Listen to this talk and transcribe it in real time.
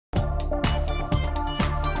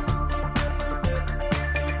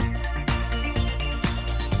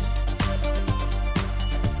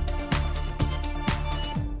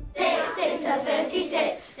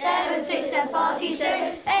46, 7 6 they're 42,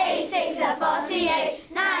 8 6 they're 48,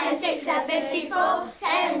 9 6 they're 54,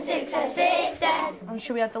 10 6 they're 60. And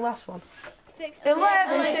should we add the last one?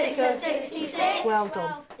 11 6 they're 66. Well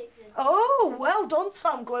done. Oh, well done,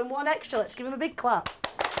 Tom. Going one extra. Let's give him a big clap.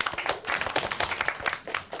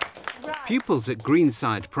 Pupils at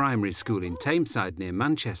Greenside Primary School in Tameside near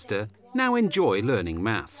Manchester now enjoy learning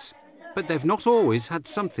maths, but they've not always had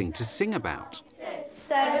something to sing about.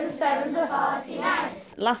 7 7s are 49.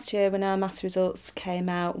 Last year when our maths results came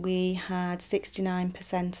out, we had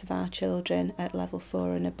 69% of our children at level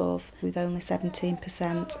 4 and above, with only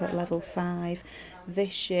 17% at level 5.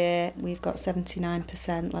 This year we've got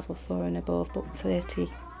 79% level 4 and above, but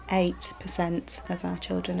 38% of our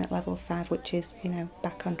children at level 5, which is,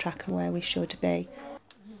 back on track and where we should be.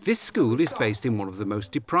 This school is based in one of the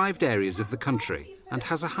most deprived areas of the country and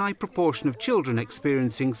has a high proportion of children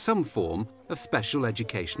experiencing some form of special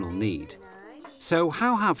educational need. So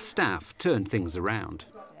how have staff turned things around?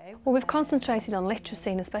 Well, we've concentrated on literacy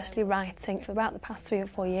and especially writing for about the past 3 or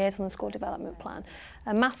 4 years on the school development plan.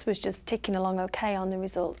 And maths was just ticking along okay on the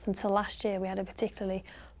results until last year we had a particularly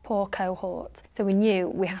poor cohort. So we knew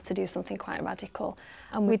we had to do something quite radical.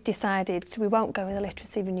 And we decided we won't go with a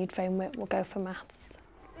literacy renewed framework, we'll go for maths.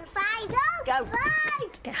 Go.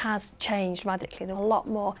 It has changed radically. A lot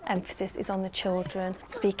more emphasis is on the children,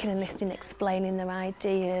 speaking and listening, explaining their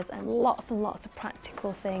ideas, and lots of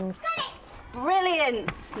practical things.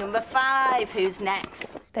 Brilliant! Number 5, who's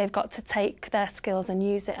next? They've got to take their skills and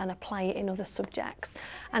use it and apply it in other subjects.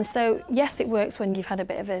 And so, yes, it works when you've had a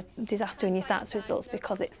bit of a disaster in your SATs results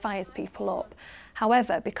because it fires people up.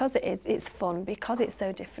 However, because it's fun, because it's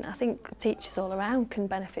so different, I think teachers all around can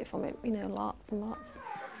benefit from it, lots and lots.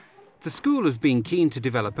 The school has been keen to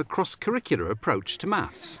develop a cross-curricular approach to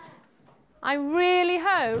maths. I really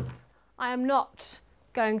hope I am not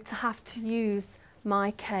going to have to use my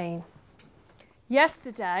cane.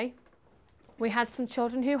 Yesterday, we had some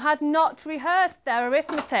children who had not rehearsed their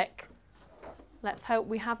arithmetic. Let's hope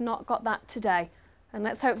we have not got that today. And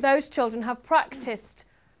let's hope those children have practised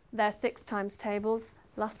their 6 times tables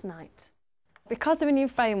last night. Because the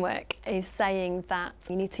renewed framework is saying that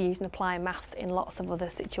you need to use and apply maths in lots of other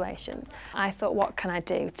situations, I thought, what can I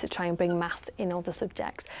do to try and bring maths in other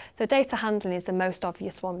subjects? So data handling is the most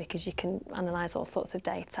obvious one because you can analyse all sorts of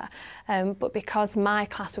data. But because my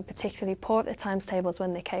class were particularly poor at the times tables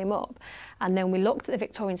when they came up, and then we looked at the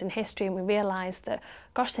Victorians in history and we realised that,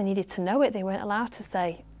 gosh, they needed to know it. They weren't allowed to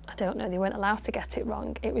say, I don't know, they weren't allowed to get it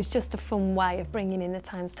wrong. It was just a fun way of bringing in the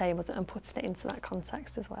times tables and putting it into that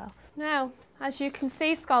context as well. Now, as you can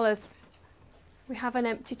see, scholars, we have an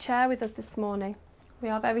empty chair with us this morning. We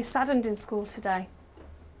are very saddened in school today.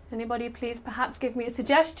 Anybody please perhaps give me a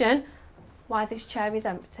suggestion why this chair is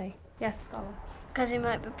empty? Yes, scholar? Because he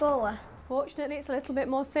might be poor. Fortunately, it's a little bit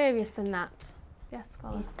more serious than that. Yes,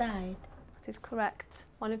 scholar? He's died. That is correct.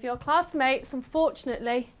 One of your classmates,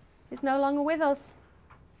 unfortunately, is no longer with us.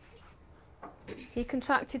 He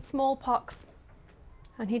contracted smallpox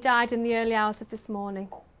and he died in the early hours of this morning.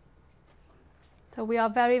 So we are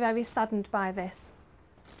very, very saddened by this.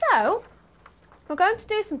 So, we're going to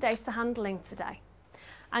do some data handling today.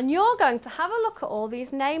 And you're going to have a look at all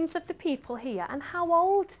these names of the people here and how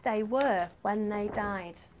old they were when they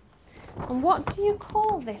died. And what do you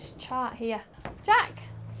call this chart here? Jack?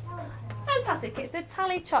 Fantastic, it's the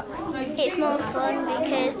tally chart. It's more fun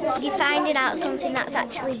because you're finding out something that's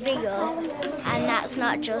actually real and that's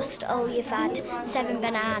not just, oh, you've had 7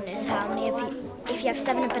 bananas, how many have you, if you have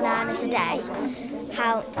 7 bananas a day,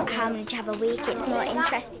 how many do you have a week? It's more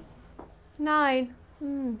interesting. 9.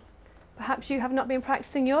 Perhaps you have not been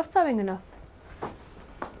practising your sewing enough.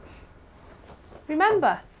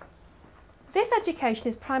 Remember, this education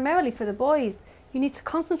is primarily for the boys. You need to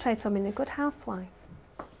concentrate on being a good housewife.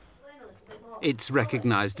 It's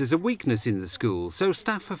recognised as a weakness in the school, so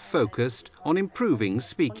staff have focused on improving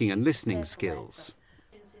speaking and listening skills.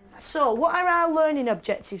 So, what are our learning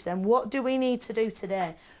objectives then? What do we need to do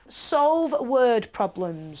today? Solve word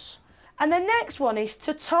problems. And the next one is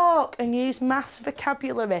to talk and use maths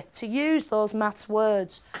vocabulary, to use those maths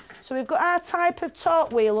words. So we've got our type of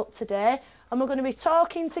talk wheel up today, and we're going to be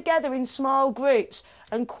talking together in small groups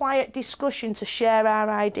and quiet discussion to share our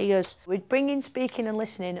ideas. We're bringing speaking and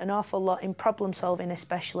listening an awful lot in problem solving,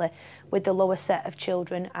 especially with the lower set of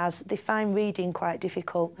children, as they find reading quite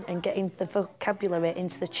difficult, and getting the vocabulary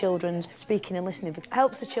into the children's speaking and listening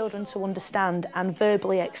helps the children to understand and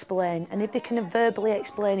verbally explain. And if they can verbally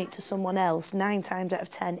explain it to someone else, 9 times out of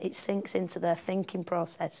 10 it sinks into their thinking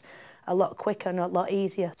process a lot quicker and a lot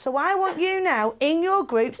easier. So I want you now in your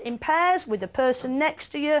groups, in pairs with the person next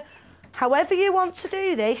to you, However you want to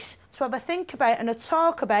do this, to have a think about and a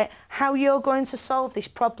talk about how you're going to solve this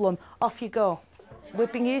problem, off you go.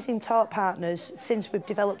 We've been using talk partners since we've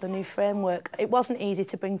developed the new framework. It wasn't easy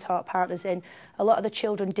to bring talk partners in. A lot of the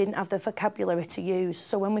children didn't have the vocabulary to use.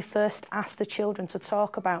 So when we first asked the children to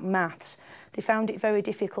talk about maths, they found it very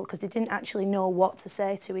difficult because they didn't actually know what to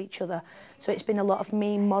say to each other. So it's been a lot of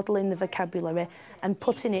me modelling the vocabulary and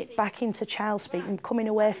putting it back into child speak and coming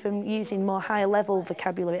away from using more higher level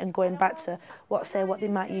vocabulary and going back to what they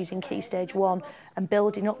might use in Key Stage 1 and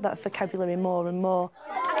building up that vocabulary more and more.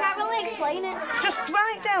 I can't really explain it. Just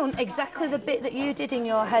write down exactly the bit that you did in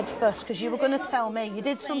your head first, because you were going to tell me. You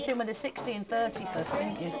did something with the 60 and 30 first,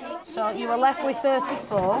 didn't you? So you were left with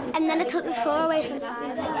 34. And then I took the 4 away from the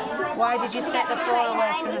 5. Why did you take the 4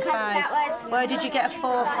 away from the 5? Where did you get a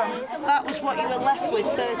 4 from? That was what you were left with,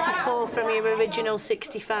 34 from your original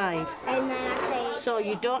 65. And then I take... So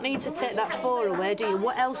you don't need to take that 4 away, do you?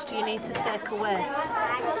 What else do you need to take away?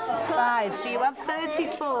 5. So you had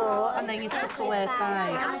 34 and then you took away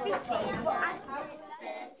 5.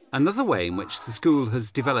 Another way in which the school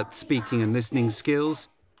has developed speaking and listening skills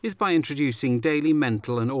is by introducing daily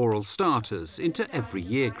mental and oral starters into every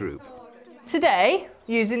year group. Today,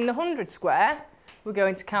 using the 100 square, we're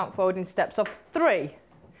going to count forward in steps of 3.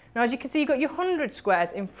 Now, as you can see, you've got your 100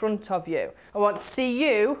 squares in front of you. I want to see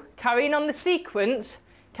you carrying on the sequence,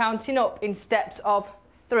 counting up in steps of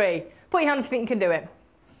 3. Put your hand if you think you can do it.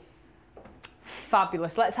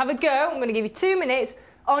 Fabulous. Let's have a go. I'm going to give you 2 minutes.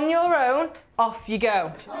 On your own, off you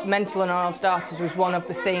go. Mental and oral starters was one of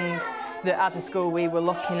the things that as a school we were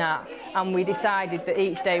looking at, and we decided that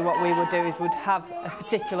each day what we would do is would have a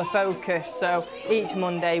particular focus. So each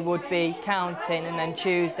Monday would be counting, and then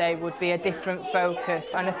Tuesday would be a different focus.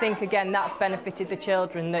 And I think again that's benefited the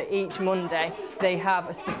children, that each Monday they have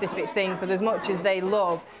a specific thing, because as much as they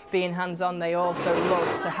love being hands-on, they also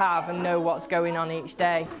love to have and know what's going on each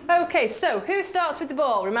day. OK, so who starts with the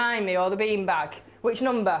ball, remind me, or the beanbag? Which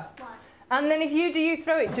number? 1. And then if you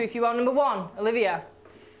throw it to if you are number 1, Olivia.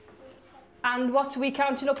 And what are we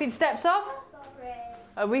counting up in steps of? 3.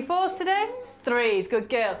 Are we 4s today? 3s, good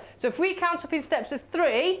girl. So if we count up in steps of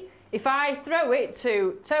 3, if I throw it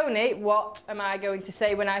to Tony, what am I going to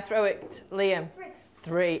say when I throw it, Liam?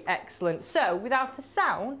 3, excellent. So without a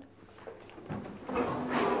sound,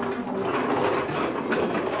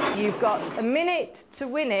 you've got a minute to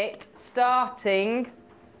win it, starting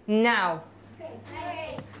now. 3,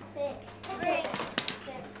 6.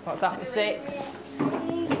 What's after 6?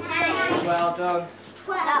 Well done.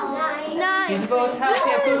 12. 9. Use the board to help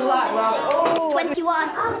you. Good luck. Well, 21.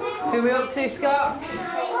 who are we up to, Scott?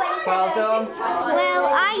 Well done. Well,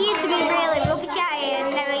 I used to be really rubbish at it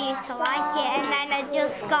and never used to like it, and then I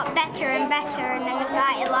just got better and better, and then I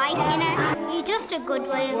started liking it. You're just a good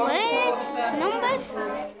way of learning numbers.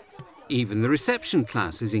 Even the reception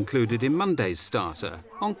class is included in Monday's starter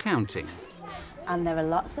on counting. And there are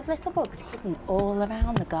lots of little bugs hidden all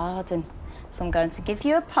around the garden. So I'm going to give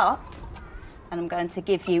you a pot, and I'm going to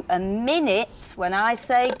give you a minute when I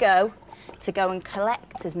say go to go and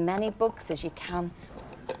collect as many bugs as you can.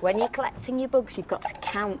 When you're collecting your bugs, you've got to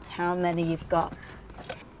count how many you've got.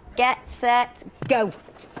 Get set, go.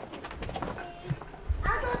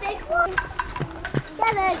 I'll go big one.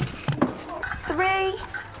 7. 3.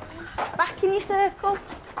 Back in your circle.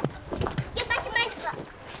 Get back in my spot.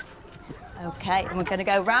 OK, and we're going to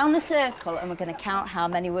go round the circle and we're going to count how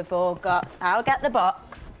many we've all got. I'll get the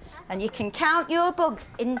box, and you can count your bugs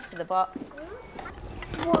into the box.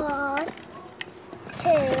 1,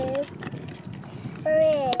 2,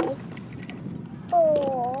 3,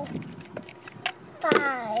 4,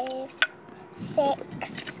 5,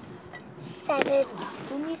 6, 7.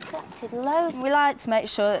 You've collected loads. We like to make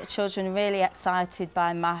sure that children are really excited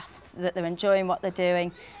by maths, that they're enjoying what they're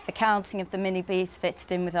doing. The counting of the mini bees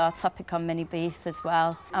fitted in with our topic on mini bees as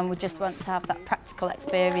well. And we just want to have that practical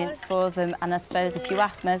experience for them. And I suppose if you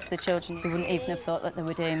ask most of the children, they wouldn't even have thought that they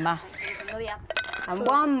were doing maths. And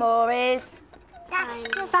one more is... That's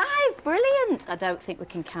just 5, brilliant. I don't think we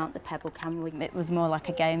can count the pebble, can we? It was more like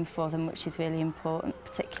a game for them, which is really important,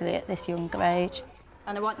 particularly at this younger age.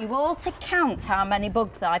 And I want you all to count how many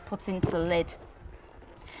bugs I put into the lid.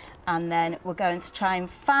 And then we're going to try and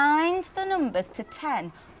find the numbers to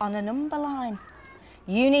 10 on a number line.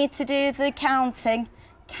 You need to do the counting.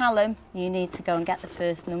 Callum, you need to go and get the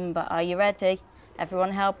first number. Are you ready?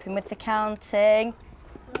 Everyone helping with the counting.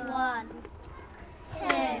 1, 2,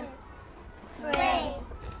 3,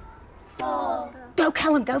 4. Go,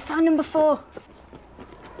 Callum, go find number 4.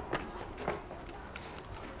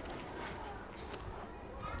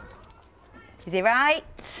 Is he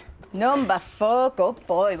right? Number 4, good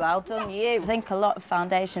boy, well done you. I think a lot of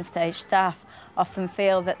foundation stage staff often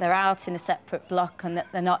feel that they're out in a separate block and that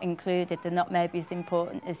they're not included, they're not maybe as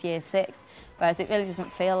important as year 6, whereas it really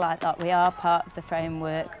doesn't feel like that. We are part of the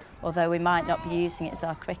framework, although we might not be using it as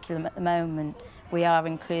our curriculum at the moment. We are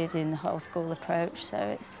including the whole school approach,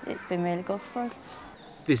 so it's been really good for us.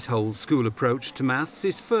 This whole school approach to maths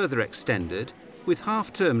is further extended with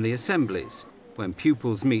half-termly assemblies, when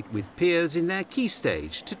pupils meet with peers in their key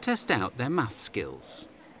stage to test out their maths skills.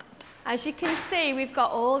 As you can see, we've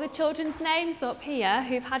got all the children's names up here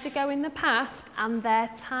who've had to go in the past and their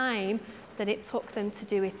time that it took them to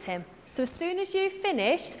do it in. So as soon as you've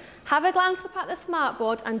finished, have a glance up at the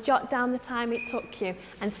smartboard and jot down the time it took you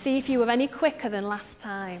and see if you were any quicker than last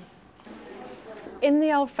time. In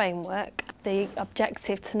the old framework, the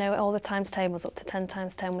objective to know all the times tables up to 10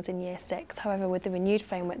 times 10 was in year 6. However, with the renewed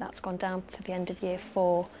framework, that's gone down to the end of year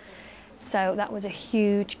 4. So that was a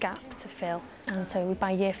huge gap to fill. And so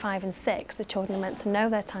by year 5 and 6, the children are meant to know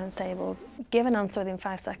their times tables, give an answer within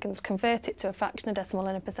 5 seconds, convert it to a fraction, a decimal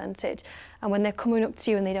and a percentage. And when they're coming up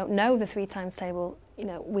to you and they don't know the 3 times table, you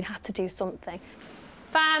know, we had to do something.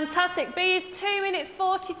 Fantastic. B is 2 minutes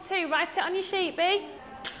 42. Write it on your sheet, B.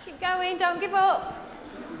 Keep going, don't give up.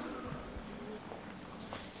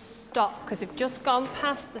 Stop, because we've just gone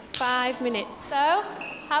past the 5 minutes. So,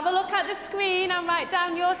 have a look at the screen and write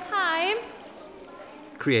down your time.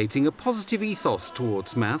 Creating a positive ethos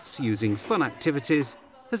towards maths using fun activities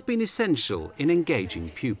has been essential in engaging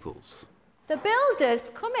pupils. The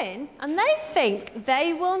builders come in and they think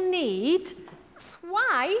they will need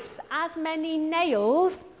twice as many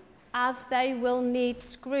nails as they will need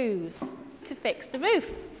screws to fix the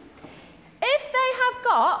roof. If they have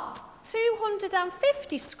got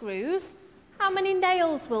 250 screws, how many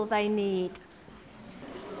nails will they need?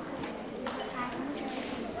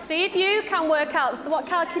 See if you can work out what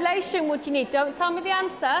calculation would you need. Don't tell me the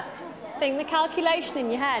answer. Think the calculation in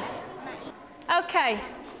your head. Okay.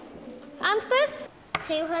 Answers?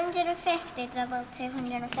 250 double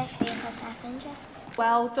 250 plus 500.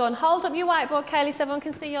 Well done. Hold up your whiteboard, Kaylee, so everyone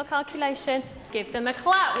can see your calculation. Give them a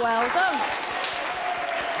clap. Well done.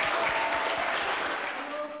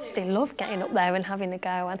 They love getting up there and having a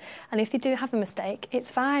go, and if they do have a mistake,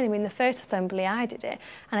 it's fine. I mean, the first assembly I did it,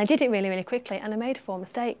 and I did it really, really quickly, and I made 4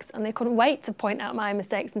 mistakes, and they couldn't wait to point out my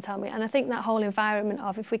mistakes and tell me. And I think that whole environment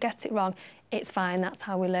of if we get it wrong, it's fine, that's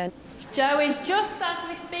how we learn. Jo is just, as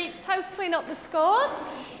we speak, totalling up the scores.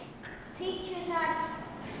 Teachers had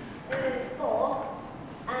 4,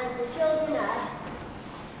 and the children had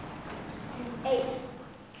 8.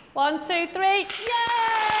 1, 2, 3, yay!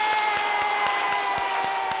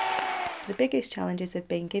 The biggest challenges have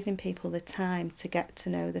been giving people the time to get to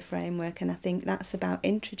know the framework, and I think that's about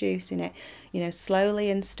introducing it, you know, slowly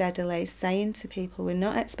and steadily, saying to people, we're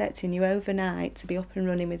not expecting you overnight to be up and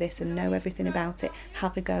running with this and know everything about it.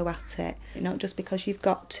 Have a go at it. Not just because you've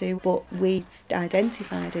got to, but we've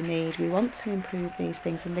identified a need. We want to improve these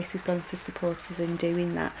things, and this is going to support us in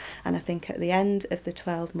doing that. And I think at the end of the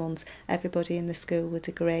 12 months, everybody in the school would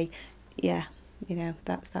agree, yeah, you know,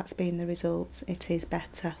 that's been the results. It is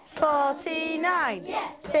better. 49, Yeah.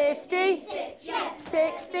 50, Yeah.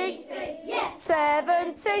 60, Yeah.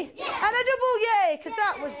 70, and a double yay, because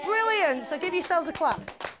that was brilliant. So give yourselves a clap.